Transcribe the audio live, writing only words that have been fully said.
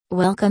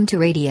Welcome to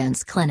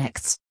Radiance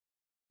Clinics.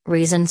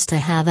 Reasons to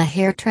have a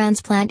hair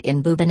transplant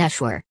in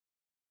Bhubaneswar.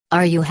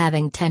 Are you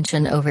having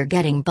tension over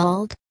getting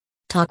bald?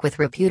 Talk with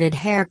reputed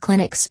hair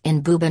clinics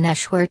in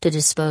Bhubaneswar to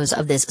dispose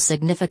of this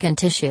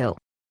significant issue.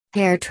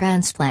 Hair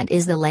transplant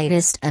is the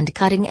latest and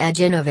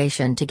cutting-edge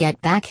innovation to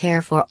get back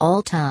hair for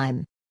all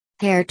time.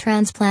 Hair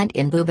transplant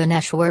in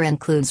Bhubaneswar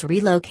includes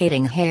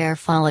relocating hair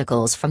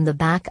follicles from the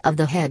back of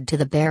the head to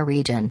the bare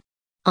region.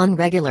 On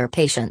regular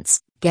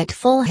patients, get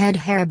full head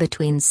hair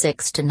between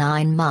 6 to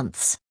 9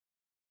 months.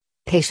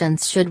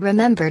 Patients should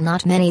remember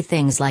not many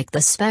things like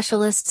the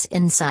specialist's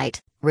insight,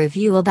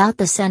 review about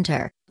the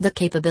center, the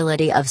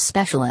capability of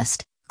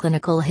specialist,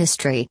 clinical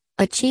history,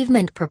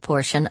 achievement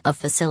proportion of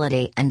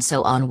facility and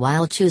so on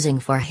while choosing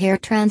for hair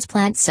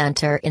transplant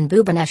center in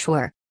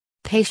Bhubaneswar.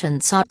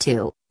 Patients ought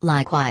to,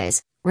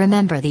 likewise,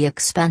 remember the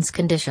expense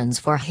conditions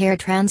for hair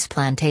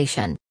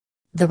transplantation.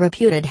 The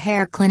reputed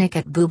hair clinic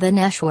at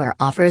Bhubaneswar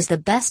offers the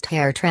best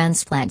hair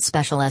transplant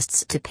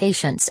specialists to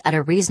patients at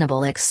a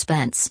reasonable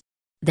expense.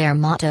 Their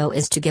motto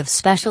is to give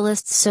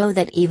specialists so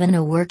that even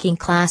a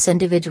working-class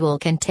individual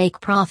can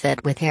take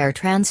profit with hair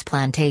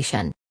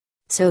transplantation.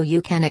 So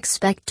you can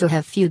expect to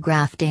have few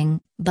grafting,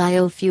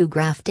 bio-few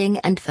grafting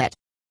and fit.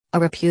 A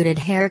reputed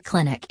hair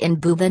clinic in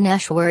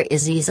Bhubaneswar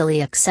is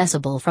easily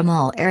accessible from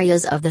all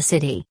areas of the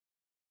city.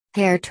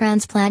 Hair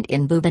transplant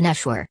in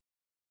Bhubaneswar.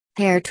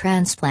 Hair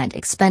transplant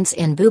expense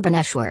in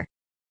Bhubaneswar.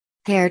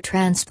 Hair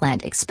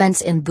transplant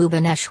expense in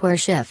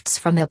Bhubaneswar shifts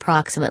from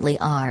approximately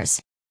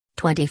Rs.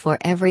 20 for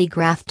every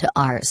graft to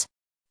Rs.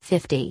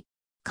 50.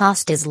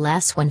 Cost is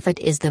less when fit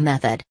is the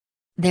method.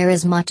 There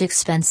is much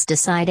expense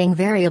deciding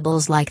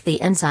variables like the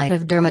insight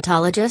of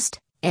dermatologist,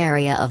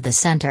 area of the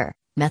center,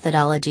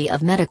 methodology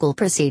of medical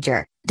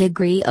procedure,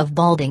 degree of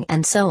balding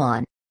and so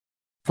on.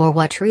 For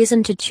what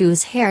reason to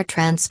choose hair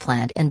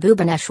transplant in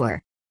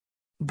Bhubaneswar?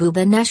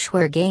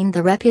 Bhubaneswar gained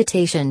the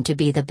reputation to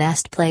be the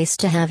best place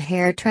to have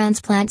hair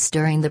transplants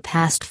during the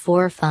past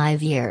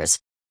 4-5 years.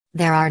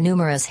 There are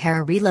numerous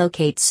hair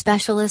relocate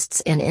specialists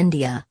in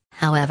India,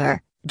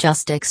 however,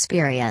 just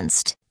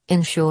experienced,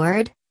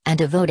 insured, and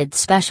devoted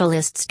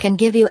specialists can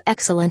give you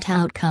excellent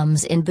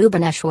outcomes in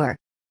Bhubaneswar.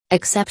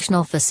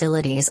 Exceptional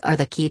facilities are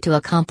the key to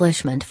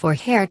accomplishment for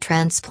hair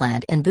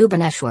transplant in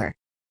Bhubaneswar.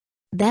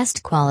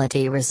 Best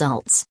quality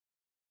results.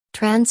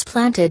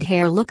 Transplanted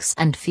hair looks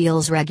and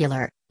feels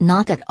regular,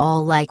 not at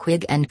all like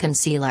wig and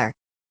concealer.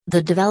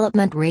 The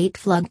development rate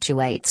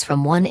fluctuates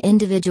from one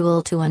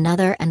individual to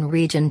another and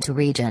region to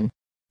region.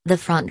 The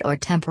front or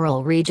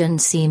temporal region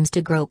seems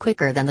to grow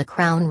quicker than the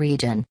crown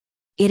region.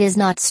 It is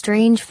not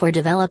strange for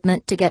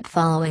development to get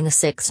following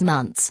 6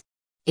 months.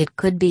 It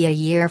could be a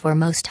year for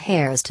most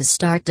hairs to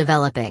start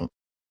developing.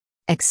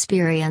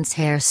 Experienced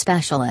hair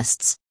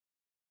specialists.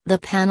 The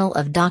panel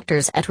of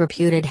doctors at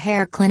reputed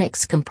hair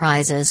clinics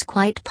comprises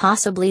quite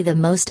possibly the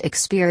most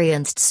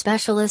experienced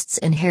specialists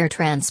in hair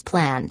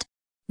transplant.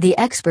 The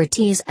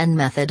expertise and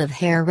method of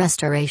hair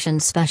restoration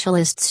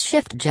specialists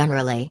shift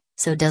generally,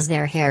 so does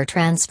their hair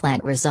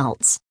transplant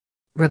results.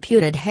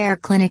 Reputed hair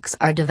clinics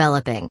are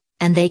developing,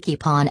 and they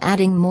keep on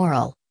adding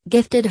moral,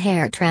 gifted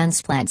hair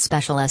transplant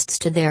specialists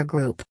to their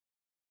group.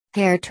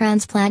 Hair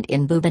transplant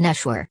in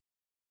Bhubaneswar.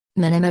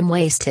 Minimum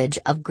wastage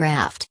of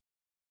graft.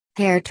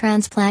 Hair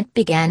transplant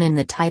began in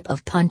the type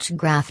of punch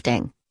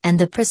grafting, and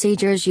the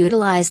procedures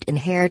utilized in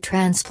hair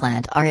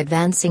transplant are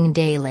advancing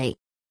daily.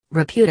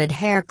 Reputed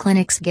hair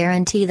clinics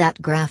guarantee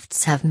that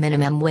grafts have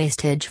minimum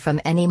wastage from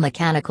any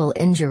mechanical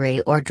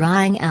injury or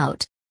drying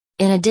out.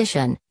 In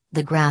addition,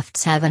 the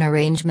grafts have an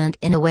arrangement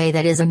in a way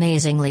that is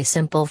amazingly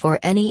simple for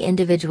any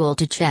individual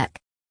to check.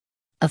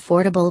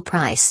 Affordable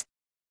price.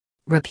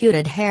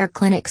 Reputed hair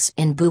clinics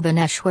in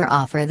Bhubaneswar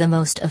offer the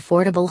most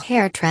affordable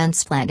hair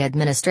transplant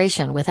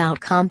administration without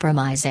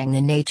compromising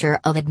the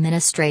nature of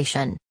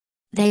administration.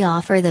 They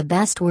offer the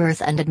best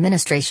worth and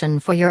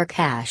administration for your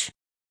cash.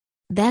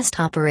 Best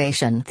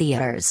operation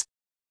theaters.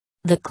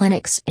 The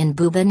clinics in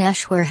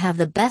Bhubaneswar have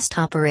the best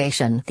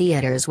operation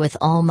theaters with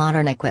all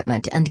modern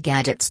equipment and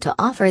gadgets to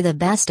offer the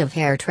best of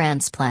hair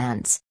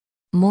transplants.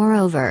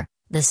 Moreover,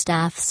 the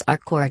staffs are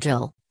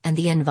cordial, and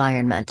the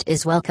environment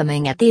is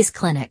welcoming at these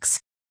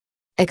clinics.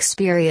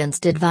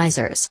 Experienced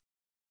advisors.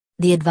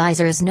 The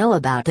advisors know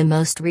about the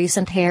most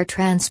recent hair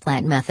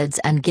transplant methods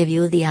and give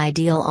you the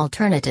ideal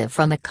alternative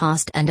from a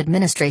cost and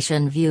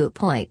administration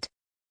viewpoint.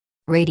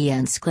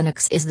 Radiance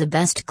Clinics is the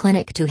best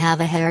clinic to have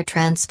a hair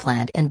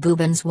transplant in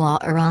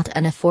Bhubaneswar at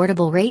an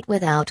affordable rate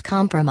without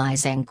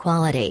compromising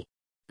quality.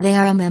 They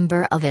are a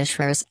member of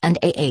ISHRS and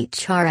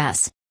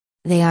AHRS.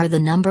 They are the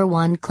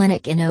 #1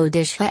 clinic in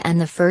Odisha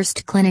and the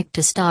first clinic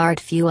to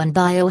start few and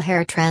bio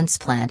hair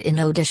transplant in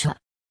Odisha.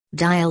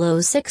 Dial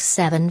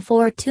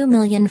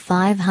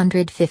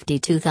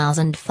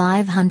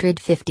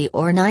 06742552,550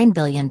 or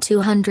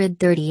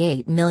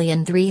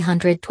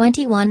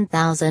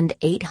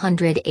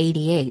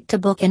 9,238,321,888 to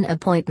book an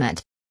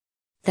appointment.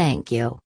 Thank you.